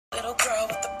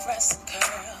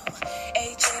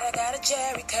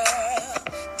Jerry curl.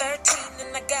 13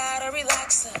 and I got a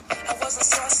relaxer. I was a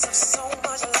source of so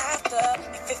much laughter.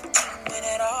 At 15 when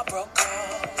it all broke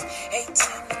off. 18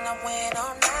 and I went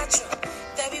on natural.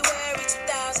 February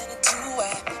 2002 I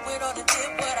went on and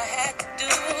did what I had to do.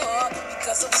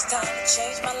 Because it was time to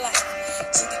change my life.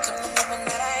 To become the woman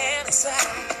that I am inside.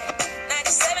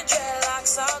 97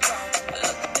 dreadlocks all gone. I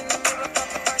looked in the mirror for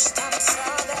the first time and saw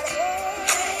that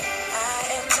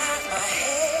I am not my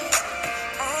head.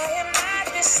 I am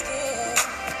not your skin.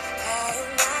 I am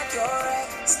not your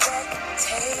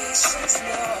expectations.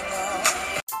 No, no.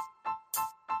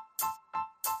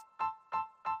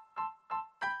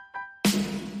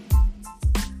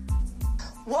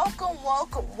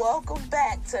 Welcome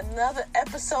back to another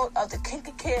episode of the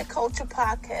Kinky Care Culture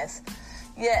Podcast.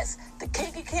 Yes, the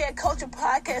Kinky Care Culture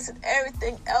Podcast and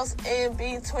everything else in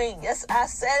between. Yes, I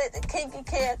said it, the Kinky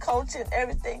Care Culture and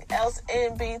everything else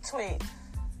in between.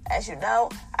 As you know,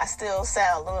 I still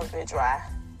sound a little bit dry.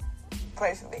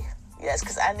 Pray for me. Yes,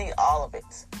 because I need all of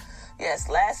it. Yes,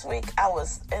 last week I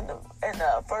was in the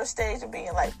first stage of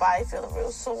being like body feeling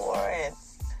real sore and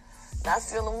not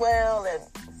feeling well, and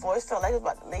voice felt like it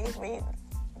was about to leave me.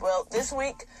 Well, this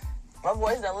week, my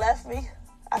voice done left me.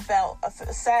 I found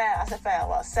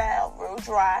real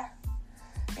dry.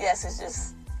 Yes, it's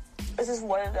just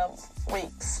one of them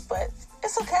weeks, but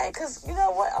it's okay, because you know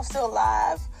what? I'm still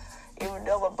alive. Even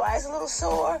though my body's a little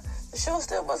sore, the show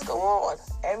still must go on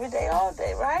every day, all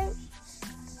day, right?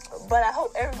 But I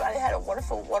hope everybody had a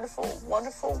wonderful, wonderful,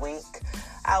 wonderful week.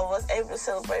 I was able to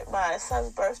celebrate my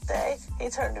son's birthday. He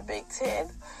turned a big 10.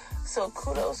 So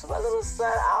kudos to my little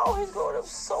son. I always growing up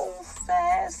so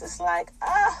fast. It's like,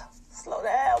 slow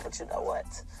down. But you know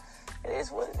what? It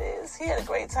is what it is. He had a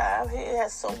great time. He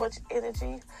has so much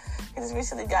energy. He just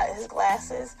recently got his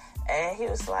glasses. And he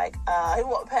was like, he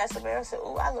walked past the mirror and said,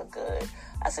 ooh, I look good.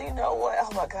 I said, you know what?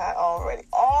 Oh my God,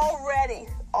 already.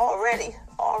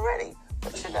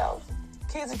 But you know,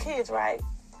 kids are kids, right?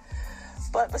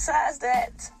 But besides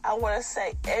that, I want to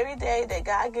say every day that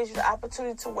God gives you the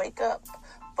opportunity to wake up,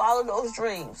 follow those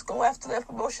dreams. Go after that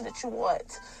promotion that you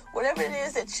want. Whatever it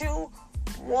is that you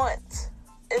want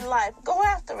in life, go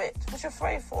after it. What you're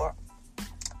afraid for.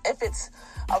 If it's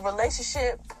a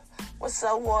relationship with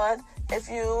someone, if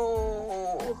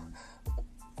you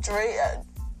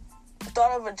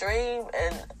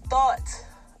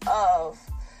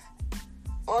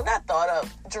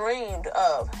dreamed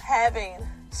of having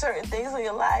certain things in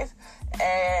your life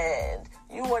and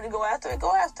you want to go after it,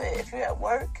 go after it. If you're at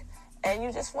work and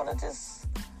you just want to just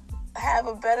have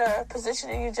a better position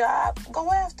in your job, go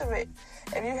after it.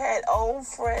 If you had old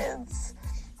friends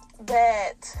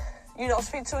that you don't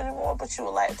speak to anymore, but you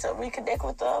would like to reconnect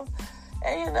with them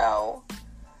and, you know,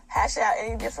 hash out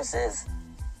any differences,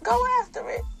 go after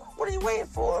it. What are you waiting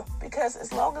for? Because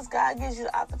as long as God gives you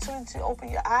the opportunity to open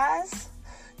your eyes,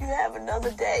 you have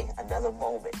another day, another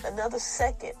moment, another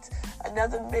second,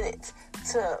 another minute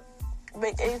to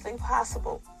make anything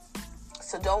possible.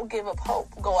 So don't give up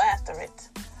hope. Go after it.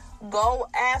 Go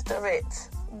after it.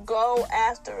 Go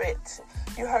after it.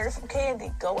 You heard it from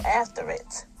Candy. Go after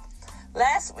it.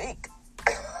 Last week,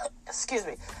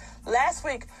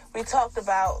 we talked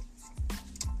about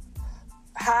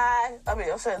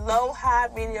low, high,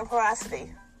 medium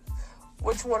porosity.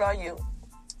 Which one are you?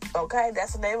 Okay,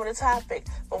 that's the name of the topic.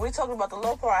 But we're talking about the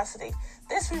low porosity.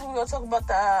 This week we're going to talk about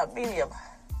the medium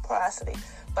porosity.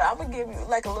 But I'm going to give you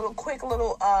like a quick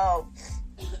little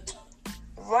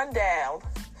rundown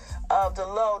of the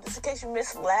low. Just in case you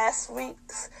missed last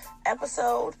week's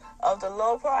episode of the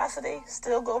low porosity,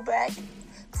 still go back.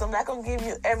 Because I'm not going to give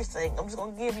you everything. I'm just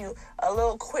going to give you a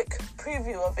little quick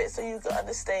preview of it so you can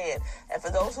understand. And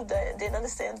for those who didn't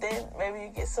understand then, maybe you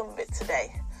get some of it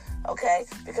today. Okay?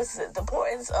 Because the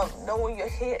importance of knowing your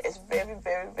hair is very,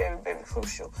 very, very, very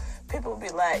crucial. People will be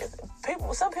like,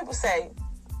 some people say,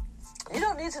 you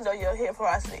don't need to know your hair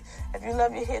porosity. If you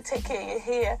love your hair, take care of your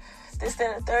hair. This,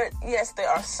 that, and the third. Yes, they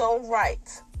are so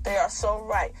right. They are so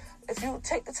right. If you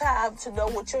take the time to know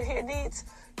what your hair needs,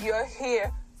 your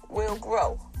hair will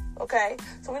grow. Okay?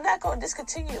 So we're not going to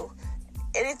discontinue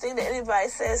anything that anybody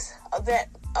says of that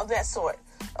sort.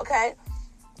 Okay?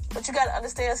 But you got to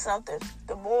understand something.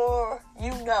 The more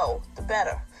you know, the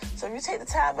better. So if you take the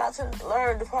time out to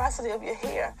learn the porosity of your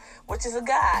hair, which is a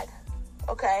guide,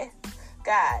 okay?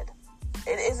 Guide.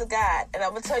 It is a guide. And I'm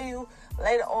going to tell you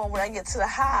later on when I get to the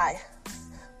high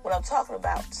what I'm talking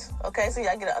about, okay? So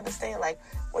y'all get to understand, like,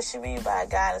 what she mean by a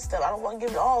guide and stuff. I don't want to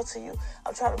give it all to you.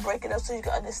 I'm trying to break it up so you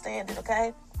can understand it,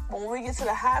 okay? But when we get to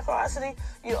the high porosity,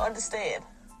 you'll understand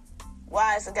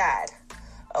why it's a guide,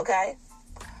 okay?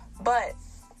 But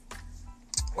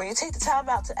when you take the time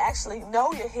out to actually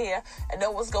know your hair and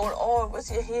know what's going on with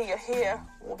your hair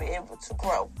will be able to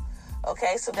grow.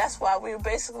 Okay, so that's why we're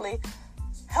basically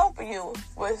helping you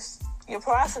with your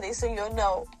porosity, so you'll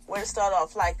know where to start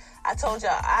off. Like I told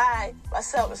y'all, I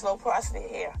myself is low porosity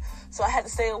hair, so I had to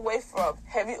stay away from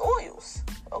heavy oils.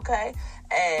 Okay,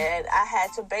 and I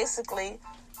had to basically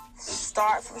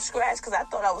start from scratch because I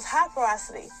thought I was high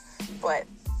porosity, but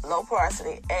low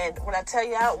porosity. And when I tell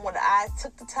y'all, when I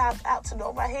took the time out to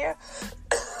know my hair,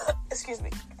 excuse me,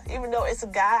 even though it's a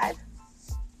guide,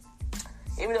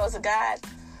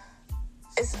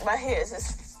 it's my hair is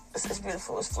it's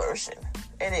beautiful, it's flourishing.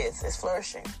 It's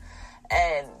flourishing.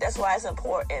 And that's why it's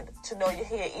important to know your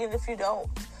hair, even if you don't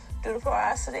do the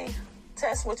porosity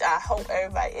test, which I hope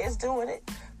everybody is doing it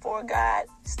for a guide.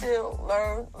 Still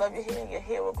learn, love your hair, and your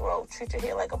hair will grow. Treat your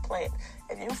hair like a plant.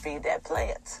 If you feed that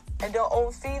plant and don't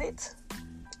overfeed it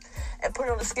and put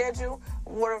it on the schedule,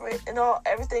 water it and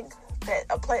everything that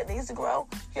a plant needs to grow,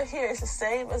 your hair is the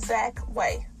same exact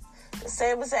way. The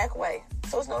same exact way.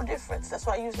 So it's no difference. That's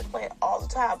why I use the plant all the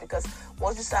time, because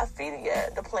once you stop feeding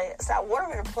the plant, stop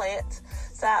watering the plant,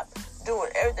 stop doing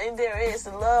everything there is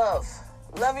to love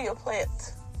your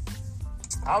plant.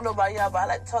 I don't know about y'all, but I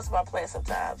like to talk to my plant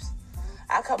sometimes.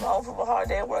 I come home from a hard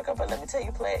day at work, but let me tell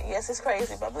you, plant, yes, it's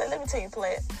crazy, but let me tell you,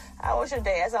 plant, how was your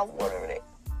day as I'm watering it?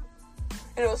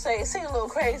 You know what I'm saying? It seems a little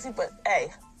crazy, but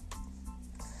hey,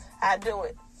 I do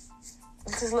it.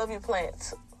 Just love your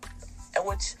plants. And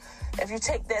which, if you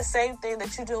take that same thing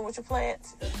that you're doing with your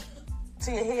plants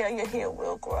to your hair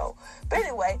will grow. But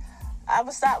anyway, I'm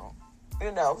going to stop,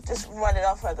 just running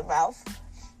off of the mouth.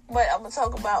 But I'm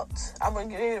going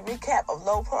to give you a recap of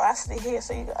low porosity hair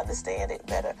so you can understand it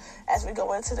better as we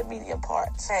go into the medium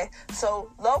parts. Okay, so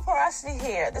low porosity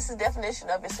hair, this is the definition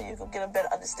of it so you can get a better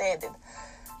understanding.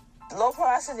 Low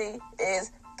porosity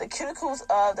is the cuticles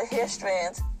of the hair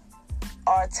strands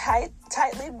are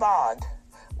tightly bonded.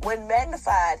 When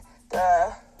magnified,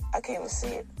 I can't even see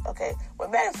it. Okay. When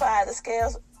magnified, the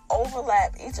scales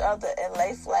overlap each other and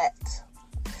lay flat.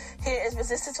 Hair is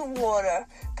resistant to water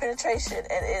penetration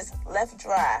and is left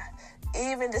dry,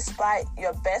 even despite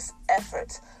your best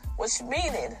efforts. Which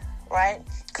meaning, right?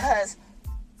 Because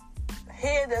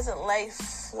hair doesn't lay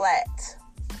flat.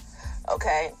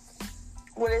 Okay.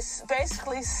 What it's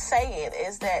basically saying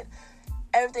is that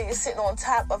everything is sitting on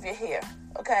top of your hair.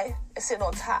 Okay. It's sitting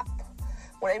on top.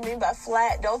 What I mean by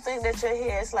flat, don't think that your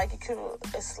hair is like your cuticle.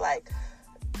 It's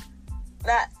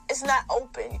not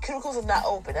open. Your cuticles are not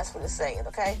open. That's what it's saying,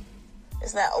 okay?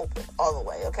 It's not open all the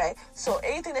way, okay? So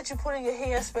anything that you put in your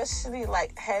hair, especially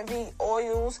like heavy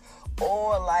oils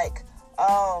or like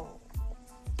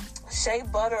shea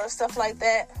butter or stuff like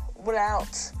that,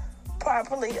 without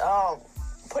properly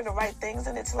putting the right things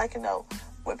in it to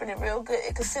whipping it real good,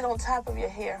 it could sit on top of your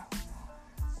hair,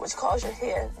 which causes your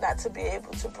hair not to be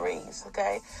able to breathe,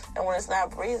 okay? And when it's not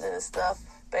breathing and stuff,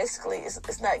 basically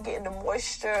it's not getting the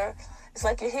moisture. It's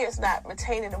like your hair is not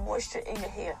retaining the moisture in your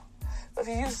hair. But if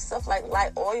you use stuff like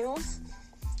light oils,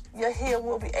 your hair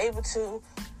will be able to,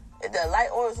 the light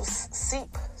oils will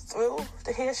seep through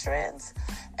the hair strands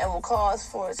and will cause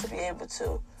for it to be able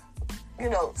to,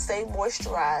 stay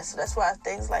moisturized. So that's why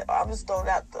things like, I'm just throwing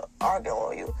out the argan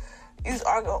oil. Use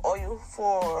argan oil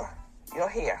for your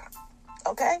hair.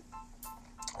 Okay?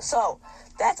 So,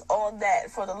 that's on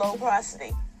that for the low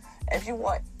porosity. If you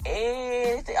want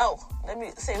anything... Oh, let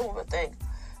me say one more thing.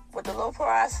 With the low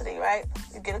porosity, right?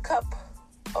 You get a cup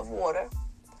of water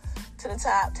to the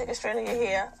top. Take a strand of your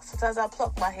hair. Sometimes I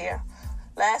pluck my hair.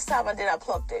 Last time I did, I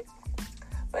plucked it.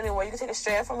 But anyway, you can take a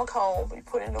strand from a comb. You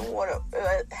put it in the water.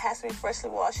 It has to be freshly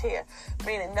washed hair.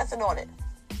 Meaning nothing on it.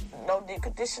 No deep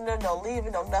conditioner, no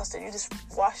leave-in, no nothing. You just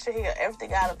wash your hair,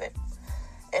 everything out of it.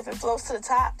 If it floats to the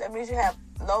top, that means you have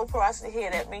low porosity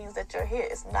hair. That means that your hair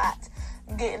is not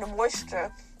getting the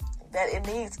moisture that it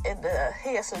needs in the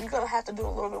hair. So you're going to have to do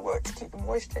a little bit of work to keep the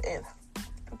moisture in.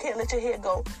 You can't let your hair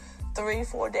go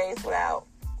 3-4 days without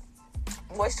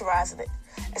moisturizing it,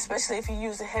 especially if you're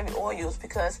using heavy oils,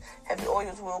 because heavy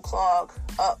oils will clog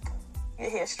up your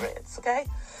hair strands, okay?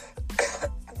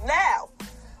 Now,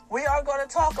 we are going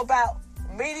to talk about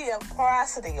medium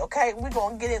porosity, okay? We're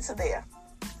going to get into there.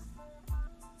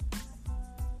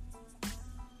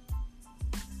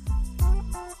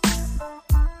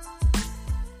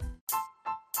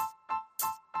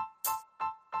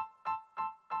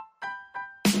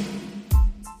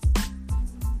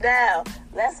 Now,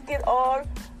 let's get on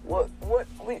what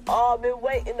we all been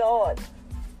waiting on.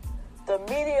 The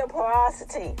medium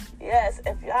porosity. Yes,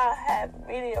 if y'all have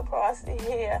medium porosity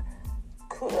hair,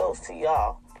 kudos to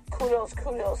y'all. Kudos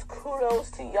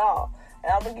to y'all.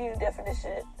 And I'm going to give you a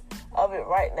definition of it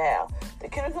right now. The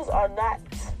cuticles are not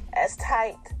as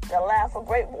tight and allow for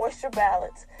great moisture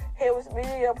balance. Hair with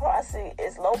medium porosity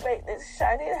is low maintenance,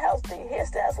 shiny and healthy.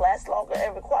 Hairstyles last longer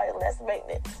and require less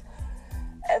maintenance.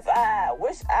 If I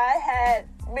wish I had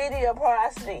medium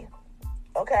porosity,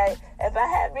 okay? If I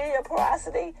had medium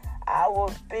porosity, I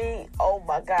would be, oh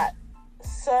my God,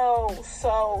 so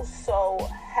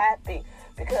happy,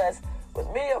 because with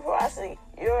medium porosity,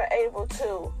 you're able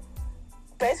to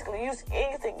basically use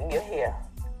anything in your hair.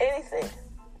 Anything.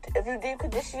 If you deep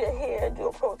condition your hair, do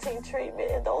a protein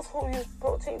treatment, and those who use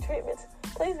protein treatments,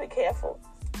 please be careful.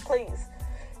 Please.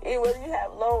 Even whether you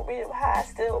have low, medium, high,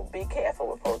 still be careful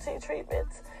with protein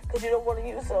treatments, because you don't want to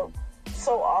use them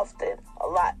so often, a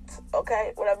lot.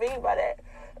 Okay? What I mean by that,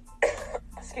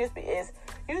 excuse me, is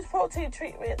use protein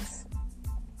treatments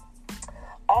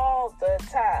all the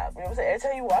time. You know what I'm saying? Every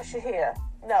time you wash your hair.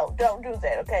 No, don't do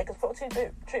that, okay? Because protein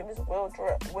treatments will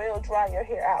dry your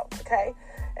hair out, okay?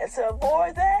 And to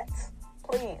avoid that,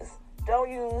 please don't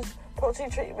use protein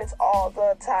treatments all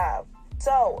the time.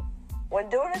 So, when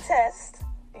doing a test,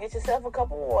 you get yourself a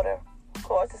cup of water. Of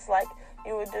course, it's like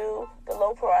you would do the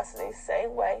low porosity,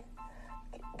 same way.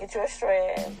 Get your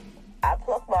strand. I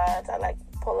pluck mine. I like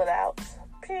pull it out.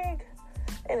 Pig.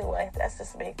 Anyway, that's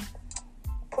just me.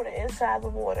 Put it inside the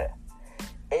water.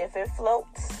 If it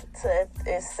floats to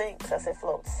it sinks, I say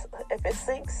floats. If it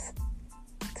sinks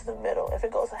to the middle, if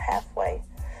it goes halfway,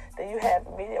 then you have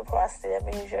medium porosity. That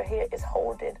means your hair is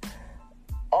holding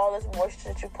all this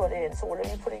moisture that you put in. So whatever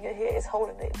you put in your hair is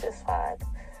holding it just fine.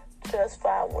 Just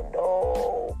fine with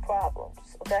no problems,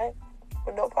 okay?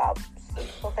 With no problems,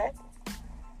 okay?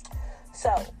 So,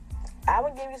 I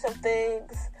will give you some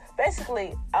things.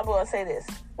 Basically, I'm going to say this.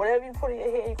 Whatever you put in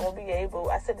your hair, you're going to be able,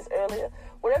 I said this earlier,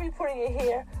 whatever you put in your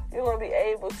hair, you're going to be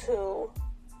able to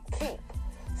keep.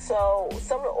 So,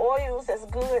 some of the oils that's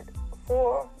good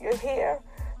for your hair,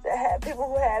 that have people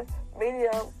who have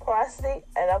medium porosity,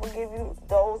 and I'm going to give you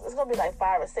those. It's going to be like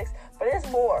 5 or 6, but there's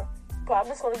more. But I'm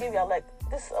just going to give y'all like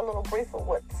this a little brief of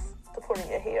what's to put in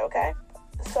your hair, okay?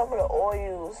 Some of the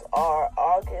oils are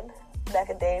argan,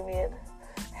 macadamia,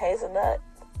 hazelnut,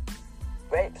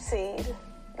 grapeseed,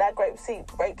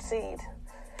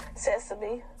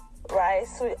 sesame,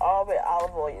 rice, sweet almond,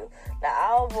 olive oil. Now,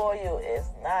 olive oil is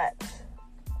not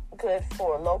good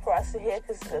for low porosity hair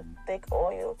because it's a thick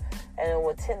oil and it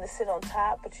will tend to sit on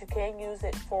top, but you can use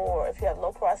it for, if you have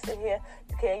low porosity hair,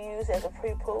 you can use it as a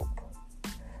pre-poop.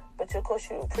 But of course,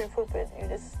 you pre-poop it, you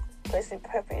just basically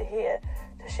prep your hair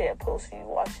to shampoo, so you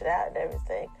wash it out and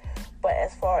everything. But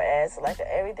as far as like an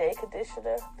everyday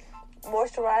conditioner,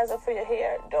 moisturizer for your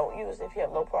hair, don't use it if you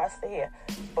have low porosity hair.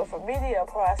 But for medium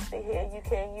porosity hair, you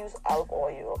can use olive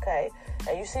oil, okay?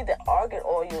 And you see the argan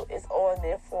oil is on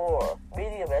there for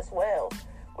medium as well,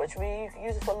 which means you can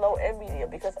use it for low and medium,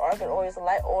 because argan oil is a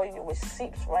light oil which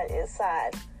seeps right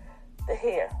inside the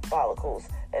hair follicles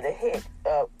and the hair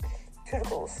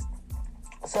cuticles.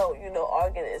 So, you know,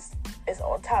 argan is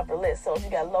on top of the list. So if you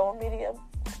got low and medium,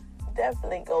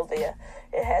 definitely go there.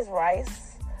 It has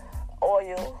rice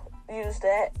oil. Use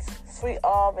that. Sweet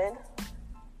almond.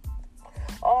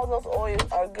 All those oils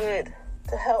are good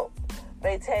to help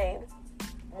maintain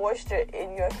moisture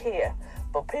in your hair.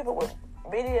 But people with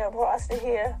medium porosity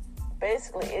hair,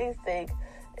 basically anything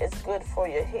is good for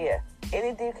your hair.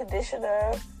 Any deep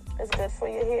conditioner is good for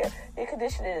your hair. Deep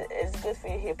conditioner is good for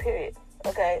your hair, period.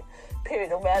 Okay?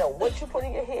 Period. No matter what you put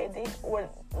in your hair, deep, with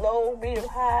low, medium,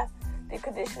 high, deep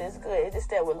conditioner is good. It's just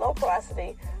that with low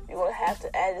porosity, you're going to have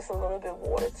to add just a little bit of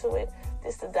water to it,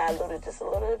 just to dilute it just a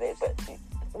little bit. But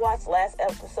watch last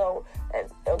episode, and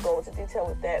it'll go into detail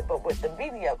with that. But with the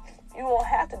medium, you won't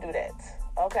have to do that,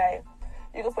 okay?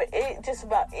 You can put just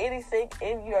about anything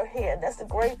in your hair. And that's the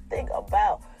great thing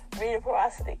about medium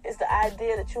porosity. It's the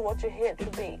idea that you want your hair to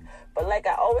be. But like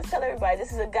I always tell everybody,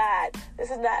 this is a guide.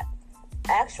 This is not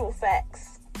actual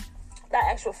facts. Not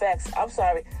actual facts. I'm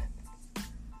sorry.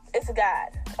 It's a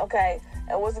guide, okay?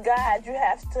 And with a guide, you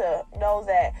have to know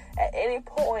that at any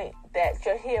point that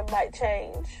your hair might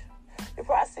change, your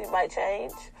porosity might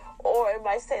change, or it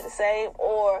might stay the same,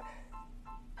 or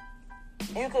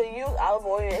you could use olive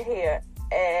oil in your hair,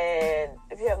 and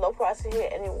if you have low porosity hair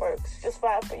and it works just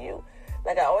fine for you.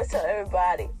 Like I always tell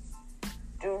everybody,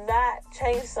 do not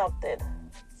change something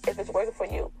if it's working for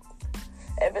you.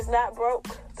 If it's not broke,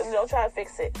 then don't try to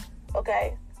fix it,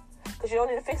 okay? Because you don't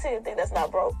need to fix anything that's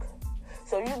not broke.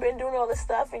 So you've been doing all this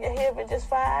stuff and your hair been just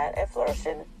fine and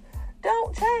flourishing.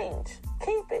 Don't change.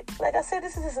 Keep it. Like I said,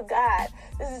 this is just a guide.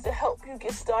 This is to help you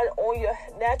get started on your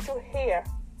natural hair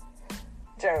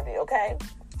journey, okay?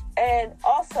 And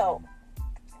also,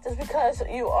 just because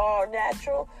you are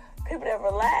natural people that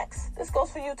relax, this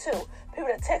goes for you too. People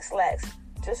that text relax,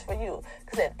 just for you.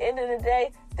 Because at the end of the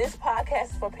day, this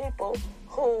podcast is for people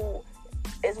who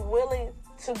is willing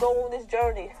to go on this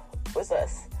journey with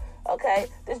us, okay?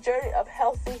 This journey of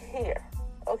healthy hair,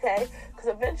 okay? Because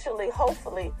eventually,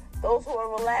 hopefully, those who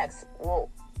are relaxed will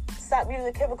stop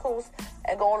using chemicals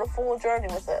and go on a full journey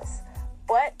with us.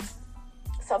 But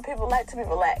some people like to be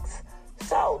relaxed.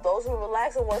 So those who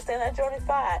relax and want to stay on that journey,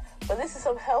 fine. But this is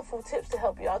some helpful tips to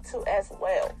help y'all too as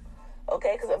well,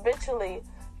 okay? Because eventually,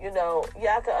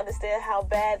 y'all can understand how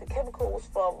bad the chemicals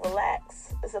from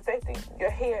relax is affecting your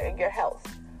hair and your health.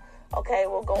 Okay,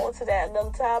 we'll go into that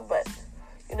another time, but,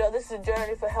 this is a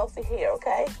journey for healthy hair,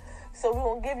 okay? So we're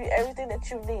going to give you everything that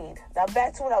you need. Now,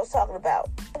 back to what I was talking about.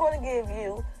 I'm going to give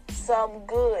you some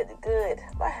good,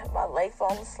 my leg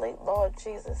falling asleep, Lord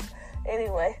Jesus.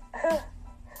 Anyway,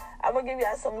 I'm going to give you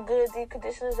some good deep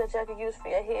conditioners that y'all can use for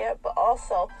your hair, but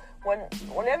also,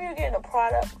 whenever you're getting a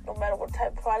product, no matter what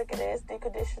type of product it is, deep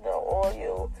conditioner,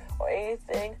 oil, or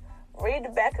anything, read the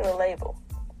back of the label,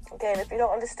 okay? And if you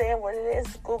don't understand what it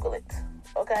is, Google it,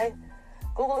 okay?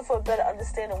 Google it for a better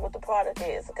understanding of what the product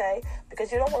is, okay?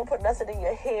 Because you don't want to put nothing in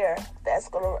your hair that's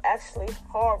going to actually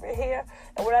harm your hair.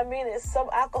 And what I mean is some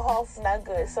alcohols is not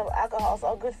good. Some alcohols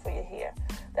are good for your hair.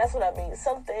 That's what I mean.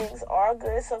 Some things are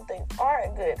good, some things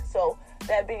aren't good. So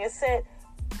that being said,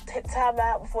 take time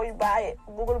out before you buy it.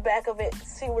 Google the back of it,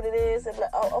 see what it is, and be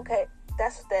like, oh, okay,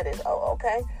 that's what that is. Oh,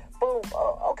 okay, boom.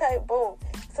 Oh, okay, boom.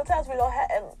 Sometimes we don't have,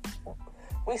 and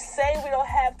we say we don't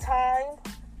have time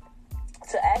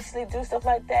to actually do stuff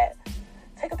like that.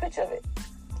 Take a picture of it,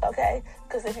 okay?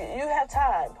 Because if you have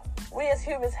time, we as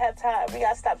humans have time. We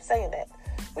got to stop saying that.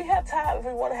 We have time if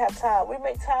we want to have time. We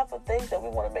make time for things that we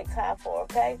want to make time for,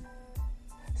 okay?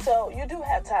 So you do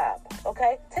have time,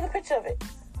 okay? Take a picture of it.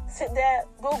 Sit down,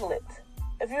 Google it.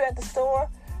 If you're at the store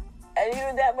and you're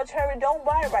in that much hurry, don't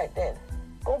buy it right then.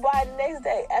 Go buy it the next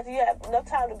day after you have enough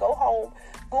time to go home.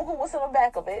 Google what's on the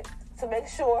back of it to make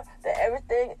sure that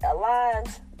everything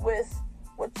aligns with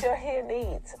what your hair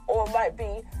needs, or might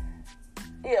be,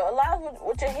 aligns with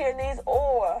what your hair needs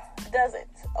or doesn't,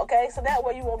 okay? So that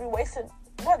way you won't be wasting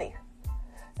money.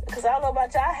 Because I don't know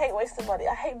about y'all, I hate wasting money.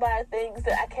 I hate buying things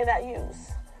that I cannot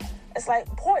use. It's like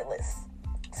pointless.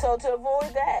 So to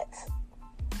avoid that,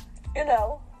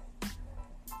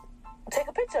 take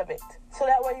a picture of it. So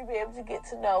that way you'll be able to get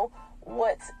to know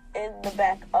what's in the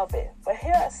back of it. But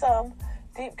here are some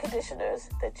deep conditioners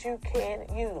that you can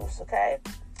use, okay?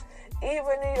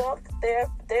 Eva New York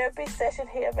Therapy Session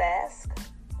Hair Mask.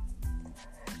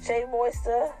 Shea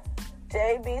Moisture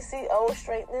JBCO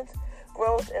Straightening,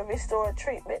 Growth, and Restore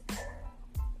Treatment.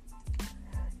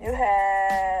 You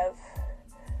have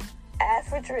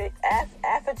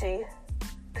Apogee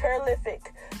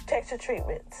Curlific Texture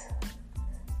Treatment.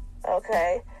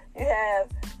 Okay. You have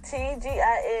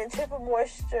TGIN Triple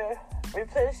Moisture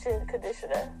Replenishing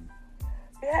Conditioner.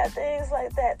 You have things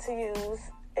like that to use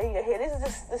in your hair.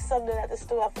 This is something that I just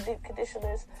threw out for deep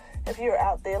conditioners. If you're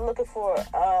out there looking for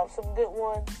some good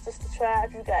ones just to try,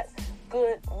 if you got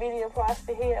good medium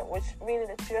porosity hair, which meaning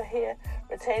that your hair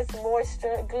retains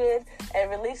moisture good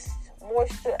and release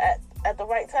moisture at the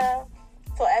right time.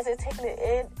 So as it's taking it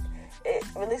in, it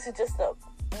releases just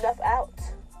enough out.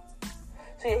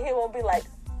 So your hair won't be like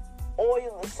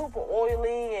oily, super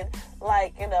oily and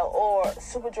or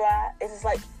super dry. It's just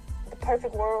like the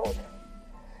perfect world.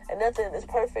 And nothing is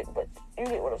perfect, but you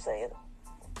get what I'm saying.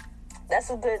 That's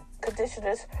some good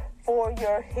conditioners for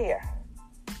your hair.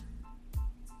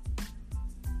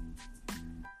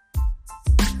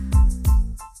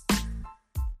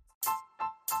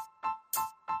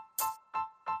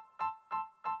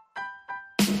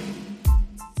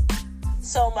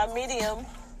 So my medium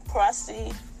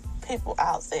porosity people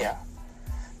out there,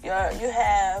 you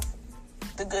have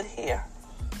the good hair.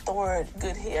 The word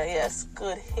good hair, yes,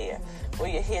 good hair. Where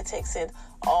your hair takes in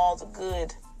all the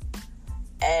good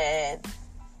and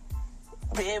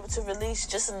be able to release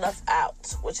just enough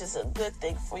out, which is a good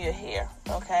thing for your hair,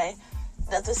 okay?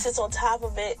 Nothing sits on top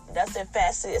of it, nothing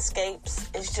fastly escapes.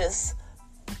 It's just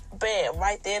bam,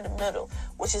 right there in the middle,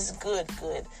 which is good.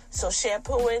 So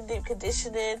shampooing, deep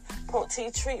conditioning,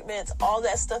 protein treatments, all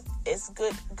that stuff is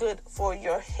good for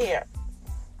your hair.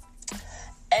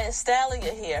 And styling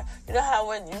your hair. You know how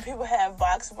when people have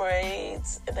box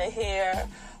braids in their hair,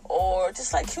 or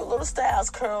just like cute little styles,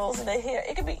 curls in their hair.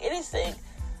 It could be anything.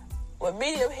 With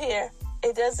medium hair,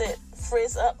 it doesn't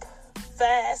frizz up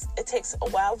fast. It takes a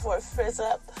while before it frizz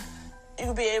up.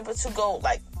 You'll be able to go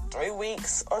like 3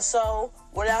 weeks or so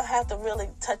without having to really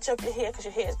touch up your hair, because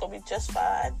your hair is going to be just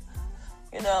fine.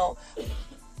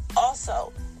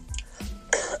 Also,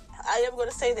 I am going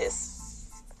to say this.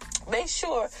 make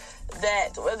sure that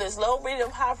whether it's low, medium,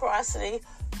 high porosity,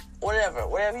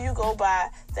 whatever you go by,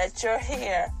 that your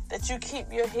hair, that you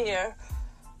keep your hair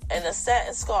in a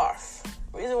satin scarf.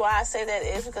 The reason why I say that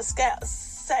is because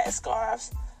satin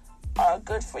scarves are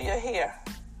good for your hair,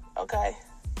 okay?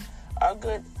 Are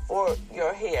good for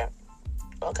your hair,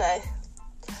 okay?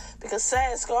 Because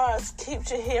satin scarves keep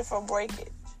your hair from breakage.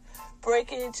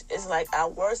 Breakage is like our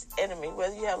worst enemy.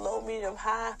 Whether you have low, medium,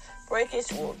 high,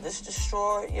 breakage will just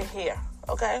destroy your hair,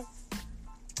 okay?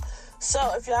 So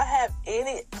if y'all have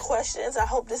any questions, I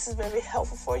hope this has been very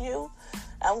helpful for you.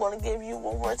 I'm going to give you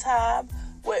one more time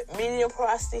what medium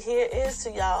porosity hair is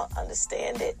so y'all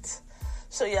understand it.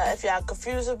 So y'all, if y'all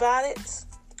confused about it,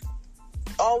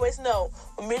 always know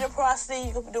with medium porosity,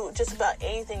 you can do just about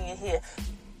anything in your hair.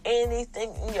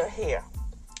 Anything in your hair.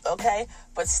 Okay?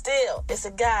 But still, it's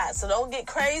a guide. So don't get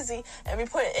crazy and be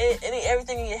putting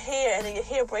everything in your hair and then your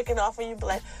hair breaking off and you be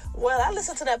like, well, I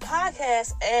listened to that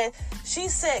podcast and she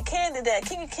said, Candy, that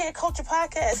King of Care Culture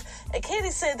podcast, and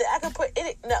Candy said that I can put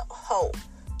any... No, hold.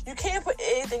 You can't put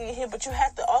anything in your hair, but you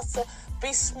have to also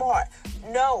be smart.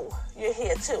 Know your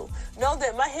hair, too. Know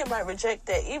that my hair might reject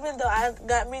that. Even though I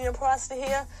got medium porosity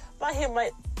hair, my hair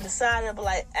might decide and be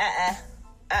like,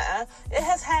 It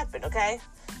has happened, okay?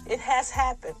 It has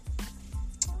happened.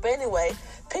 But anyway,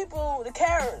 the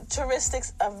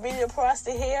characteristics of medium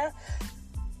porosity hair,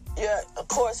 of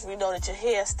course, we know that your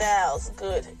hairstyle is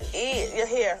good. Your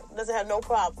hair doesn't have no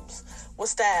problems with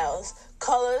styles.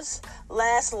 Colors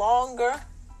last longer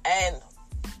and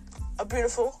are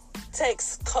beautiful.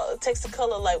 Takes the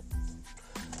color like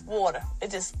water.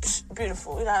 It's just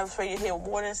beautiful. You know how to spray your hair with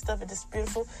water and stuff? It's just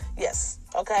beautiful. Yes,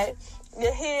 okay?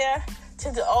 Your hair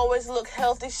tends to always look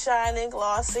healthy, shining,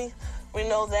 glossy. We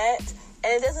know that.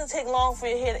 And it doesn't take long for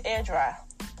your hair to air dry.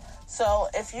 So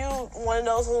if you one of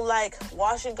those who like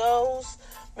wash and goes,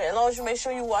 as long as you make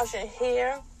sure you wash your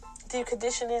hair, deep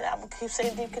condition it. I'm going to keep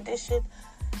saying deep condition.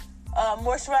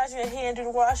 Moisturize your hair and do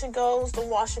the wash and goes. The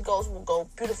wash and goes will go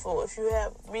beautiful if you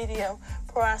have medium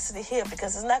porosity hair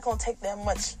because it's not going to take that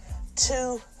much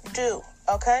to do.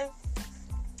 Okay?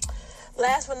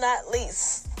 Last but not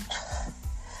least,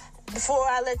 before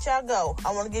I let y'all go,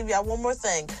 I want to give y'all one more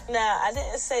thing. Now, I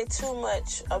didn't say too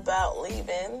much about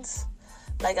leave-ins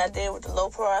like I did with the low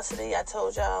porosity. I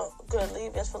told y'all good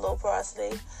leave-ins for low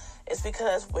porosity. It's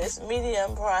because with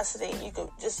medium porosity, you could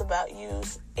just about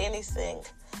use anything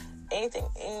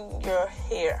in your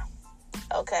hair,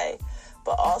 okay?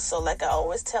 But also, like I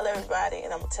always tell everybody,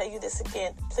 and I'm going to tell you this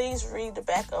again, please read the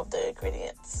back of the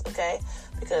ingredients, okay?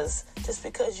 Because just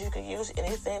because you can use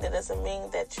anything, that doesn't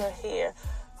mean that your hair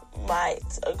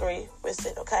might agree with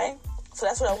it, okay? So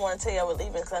that's what I want to tell you with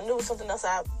leave-ins, because I knew it was something else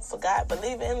I forgot, but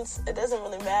leave-ins, it doesn't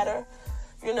really matter.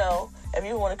 You know, if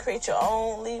you want to create your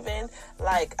own leave-in,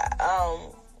 like,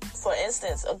 for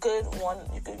instance, a good one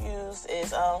you could use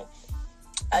is,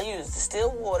 I use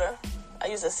distilled water, I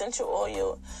use essential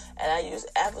oil, and I use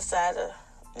apple cider.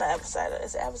 Not apple cider.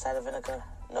 Is it apple cider vinegar?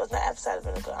 No, it's not apple cider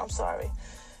vinegar. I'm sorry.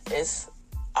 It's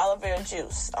aloe vera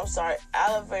juice.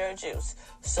 Aloe vera juice.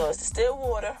 So it's distilled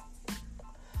water,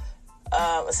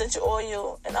 essential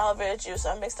oil, and aloe vera juice.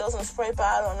 I mix those in a spray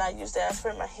bottle, and I use that. I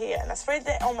spray my hair. And I spray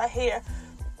that on my hair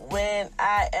when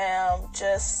I am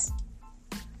just,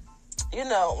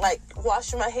 like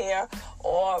washing my hair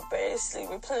or basically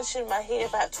replenishing my hair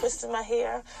if I have twists in my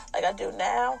hair like I do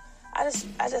now. I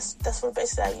just that's what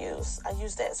basically I use. I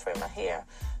use that to spray my hair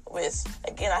with.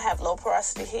 Again, I have low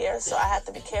porosity hair, so I have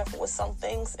to be careful with some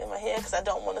things in my hair because I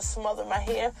don't want to smother my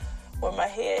hair where my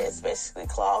hair is basically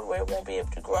clogged where it won't be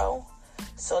able to grow.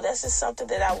 So that's just something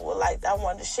that I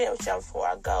wanted to share with y'all before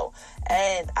I go.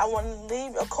 And I want to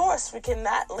leave, of course, we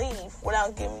cannot leave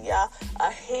without giving y'all a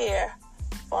hair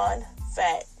fun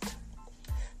fact.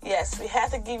 Yes, we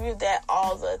have to give you that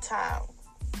all the time.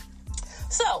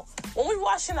 So, when we're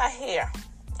washing our hair,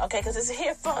 okay, because it's a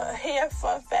hair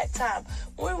fun fact time.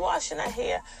 When we're washing our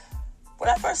hair, when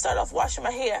I first started off washing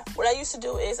my hair, what I used to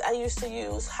do is I used to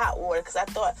use hot water because I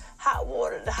thought hot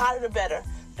water, the hotter the better.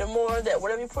 The more that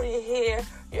whatever you put in your hair,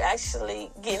 you're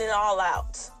actually getting it all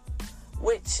out,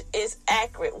 which is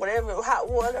accurate. Whatever hot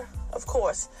water, of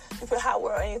course, you put hot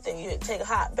water on anything. You take a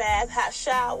hot bath, hot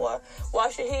shower,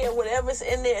 wash your hair, whatever's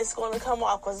in there, it's going to come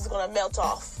off because it's going to melt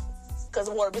off because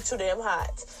the water be too damn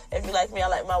hot. If you like me, I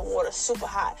like my water super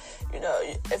hot.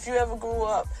 If you ever grew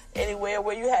up anywhere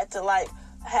where you had to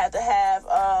have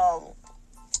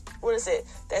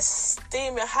that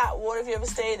steaming hot water, if you ever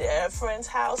stayed at a friend's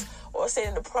house or stayed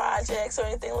in the projects or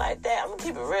anything like that, I'm going to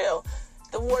keep it real.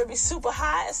 The water be super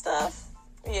hot and stuff.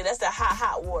 Yeah, that's that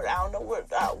hot water. I don't know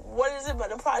what is it, but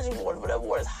the project water, but that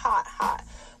water is hot.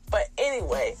 But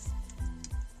anyway,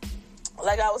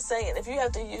 like I was saying, if you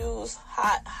have to use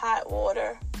hot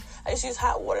water, I used to use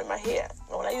hot water in my hair.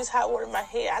 And when I use hot water in my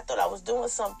hair, I thought I was doing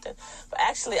something, but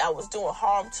actually I was doing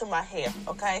harm to my hair,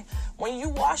 okay? When you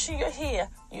washing your hair,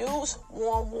 use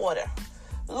warm water.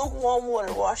 Lukewarm water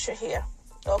to wash your hair,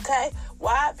 okay?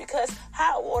 Why? Because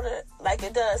hot water, like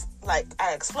it does, like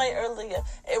I explained earlier,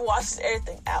 it washes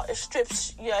everything out. It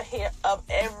strips your hair of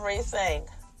everything.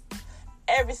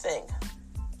 Everything.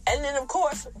 And then, of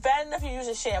course, bad enough you're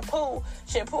using shampoo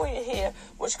in your hair,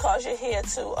 which cause your hair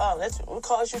to, that will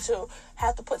cause you to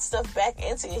have to put stuff back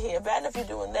into your hair. Bad enough you're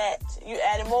doing that, you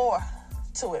adding more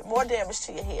to it, more damage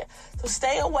to your hair. So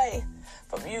stay away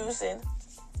from using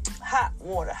hot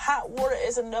water. Hot water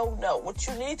is a no-no. What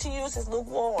you need to use is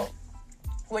lukewarm.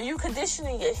 When you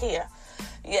conditioning your hair,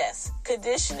 yes,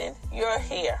 conditioning your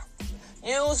hair,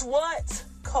 use what?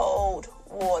 Cold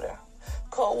water.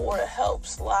 Cold water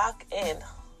helps lock in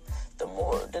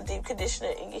the deep conditioner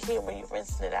in your hair when you're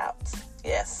rinsing it out.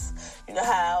 Yes. You know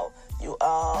how you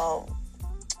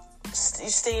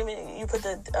steam it, you put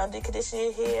the deep conditioner in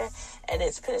your hair and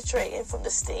it's penetrating from the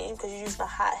steam because you're using a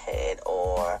hot head,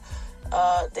 or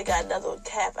they got another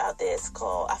cap out there. It's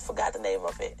called, I forgot the name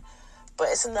of it, but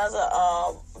it's another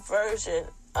version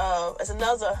of, it's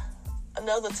another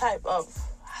type of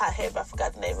hot head, but I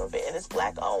forgot the name of it, and it's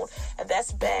black owned, and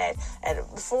that's bad. And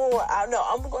before I'm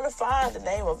going to find the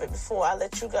name of it before I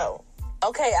let you go.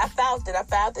 Okay, I found it.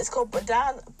 It's called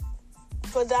Padana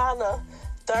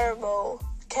Thermal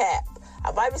Cap.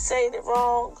 I might be saying it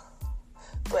wrong,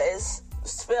 but it's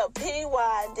spelled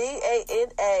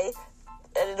P-Y-D-A-N-A,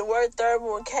 and then the word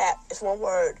thermal and cap is one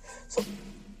word. So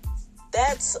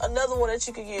that's another one that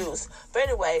you can use. But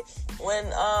anyway,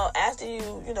 when after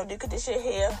you decondition your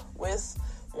hair with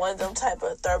one of them type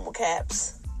of thermal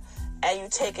caps, and you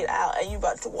take it out and you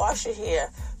about to wash your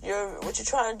hair, what you're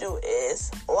trying to do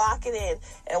is lock it in,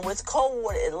 and with cold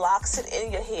water it locks it in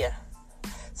your hair,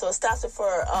 so it stops it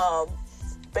for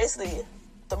basically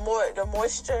the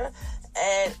moisture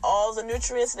and all the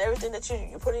nutrients and everything that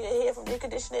you put in your hair from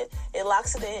deconditioning. It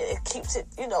locks it in. It keeps it,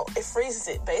 it freezes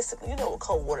it basically. You know what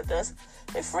cold water does?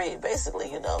 It freezes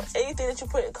basically. Anything that you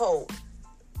put in cold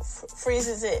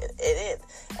freezes it in,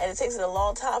 and it takes it a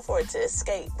long time for it to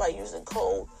escape by using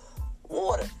cold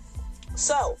water.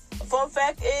 So, fun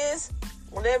fact is,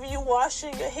 whenever you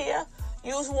washing your hair,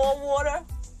 use warm water,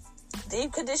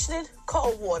 deep conditioning,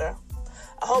 cold water.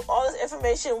 I hope all this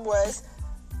information was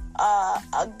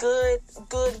a good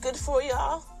for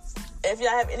y'all. If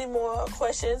y'all have any more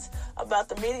questions about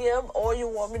the medium, or you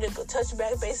want me to touch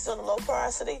back based on the low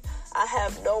porosity, I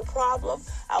have no problem.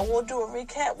 I will do a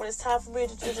recap when it's time for me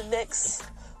to do the next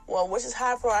one, which is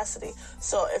high porosity.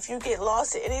 So if you get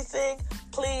lost in anything,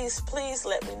 please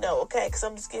let me know, okay? Because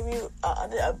I'm just giving you a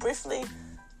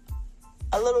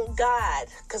little guide.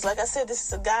 Because like I said, this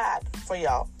is a guide for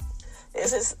y'all.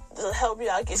 This is to help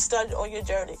y'all get started on your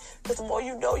journey. Because the more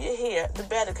you know your hair, the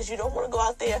better. Because you don't want to go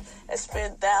out there and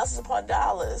spend thousands of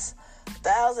dollars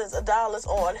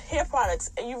on hair products,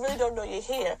 and you really don't know your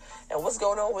hair and what's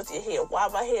going on with your hair. Why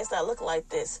my hair is not looking like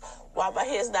this? Why my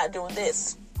hair is not doing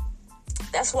this?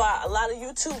 That's why a lot of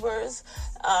YouTubers,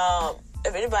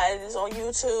 if anybody is on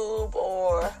YouTube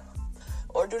or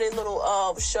do their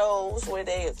little shows where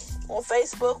they on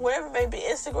Facebook, wherever it may be,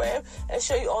 Instagram, and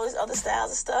show you all these other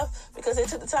styles and stuff, because they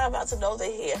took the time out to know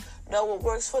their hair, know what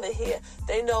works for their hair.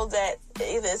 They know that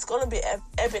either it's going to be an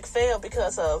epic fail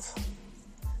because of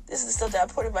this is the stuff that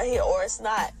I put in my hair, or it's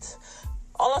not.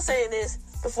 All I'm saying is,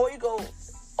 before you go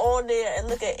on there and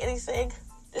look at anything,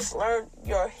 just learn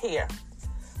your hair.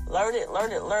 Learn it.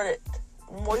 The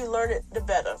more you learn it, the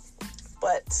better.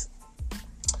 But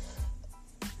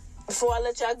before I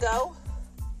let y'all go,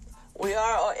 we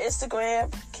are on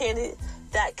Instagram,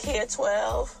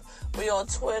 Candy.care12. We on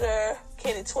Twitter,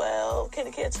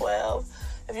 CandyCare12.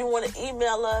 If you want to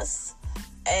email us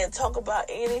and talk about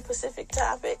any specific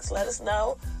topics, let us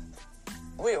know.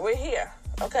 We're here,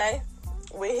 okay?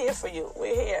 We're here for you.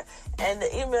 We're here. And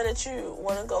the email that you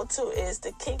want to go to is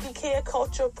the Kinky Care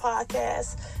Culture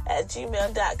Podcast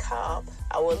 @gmail.com.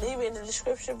 I will leave it in the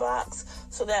description box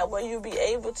so that way you'll be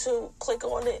able to click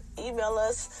on it, email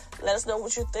us, let us know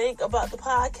what you think about the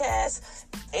podcast,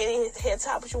 any hair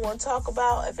topics you want to talk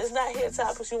about. If it's not hair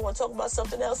topics, you want to talk about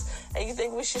something else and you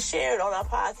think we should share it on our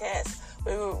podcast,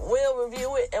 we will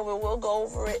review it and we will go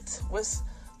over it with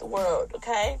the world,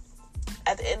 okay?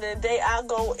 At the end of the day, our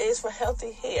goal is for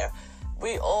healthy hair.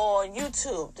 We on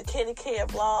YouTube, the Candy Care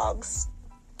Vlogs.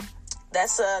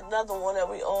 That's another one that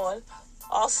we on.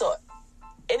 Also,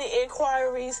 any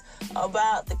inquiries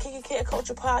about the Kinky Care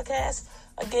Culture Podcast,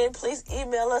 again, please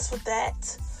email us with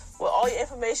that. with all your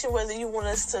information, whether you want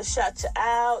us to shout you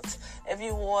out, if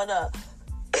you want to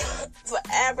for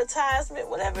advertisement,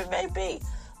 whatever it may be.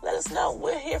 Let us know.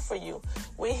 We're here for you.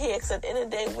 We're here because at the end of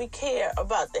the day, we care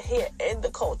about the hair and the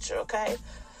culture, okay?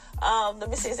 Let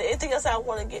me see. Is there anything else I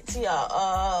want to get to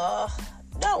y'all?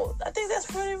 No, I think that's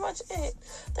pretty much it.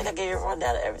 I think I gave you a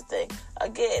rundown of everything.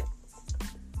 Again,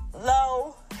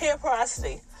 low hair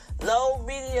porosity, low,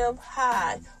 medium,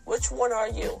 high. Which one are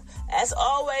you? As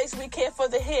always, we care for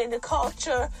the hair and the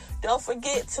culture. Don't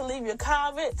forget to leave your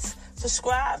comments.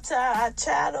 Subscribe to our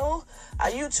channel,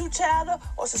 our YouTube channel,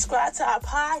 or subscribe to our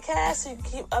podcast so you can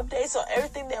keep updates on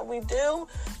everything that we do.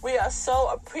 We are so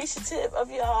appreciative of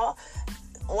y'all.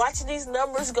 Watching these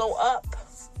numbers go up.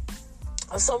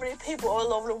 So many people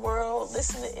all over the world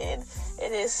listening in.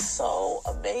 It is so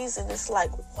amazing. It's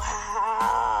like,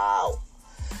 wow.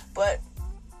 But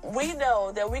we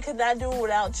know that we could not do it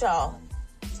without y'all.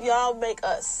 Y'all make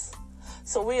us.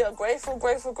 So we are grateful.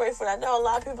 And I know a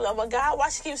lot of people are, oh my God, why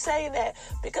she keep saying that?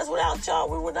 Because without y'all,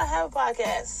 we would not have a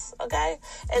podcast, okay?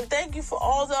 And thank you for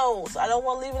all those. I don't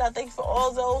want to leave it out. Thank you for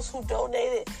all those who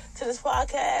donated to this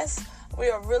podcast. We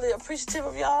are really appreciative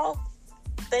of y'all.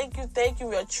 Thank you.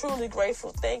 We are truly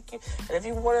grateful. Thank you. And if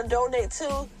you want to donate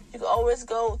too, you can always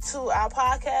go to our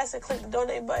podcast and click the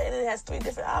donate button. It has 3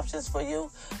 different options for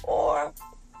you. Or,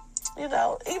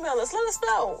 email us. Let us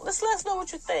know. Let us know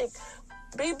what you think.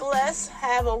 Be blessed.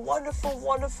 Have a wonderful,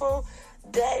 wonderful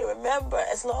day. Remember,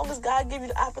 as long as God gives you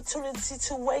the opportunity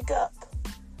to wake up,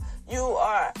 you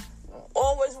are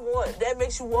always one. That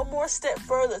makes you one more step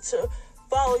further to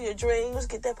follow your dreams,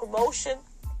 get that promotion,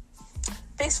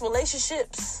 fix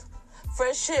relationships,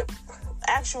 friendship,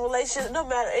 actual relationships, no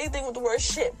matter anything with the word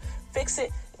ship, fix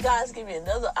it. God's giving you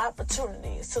another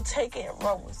opportunity. So take it and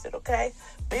run with it, okay?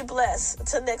 Be blessed.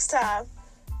 Until next time.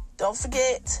 Don't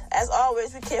forget, as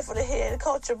always, we care for the hair and the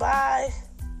culture. Bye.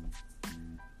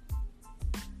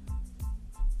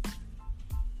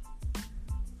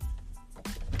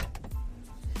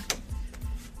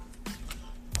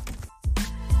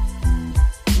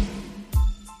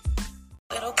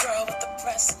 Little girl with the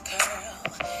press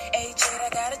curl. Age 8, I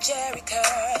got a Jerry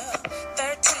curl.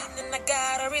 13 and I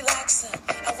got a relaxer.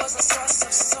 I wasn't so